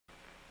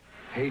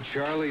Hey,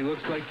 Charlie,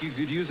 looks like you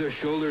could use a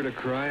shoulder to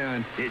cry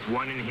on. There's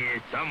one in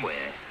here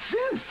somewhere.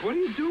 Vince, what are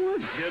you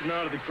doing? Getting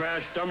out of the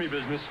crash dummy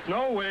business.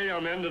 No way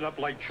I'm ending up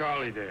like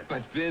Charlie there.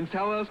 But, Vince,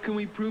 how else can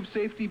we prove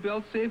safety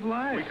belts save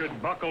lives? We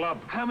could buckle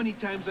up. How many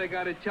times I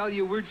gotta tell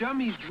you, we're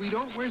dummies. We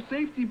don't wear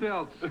safety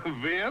belts.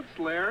 Vince,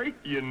 Larry,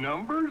 your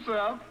number's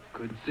up.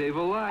 Could save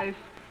a life.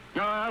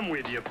 No, I'm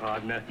with you,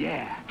 partner.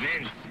 Yeah.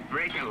 Vince,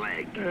 break a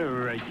leg. A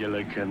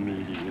regular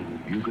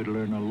comedian. You could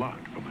learn a lot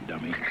from a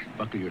dummy.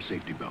 Buckle your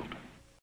safety belt.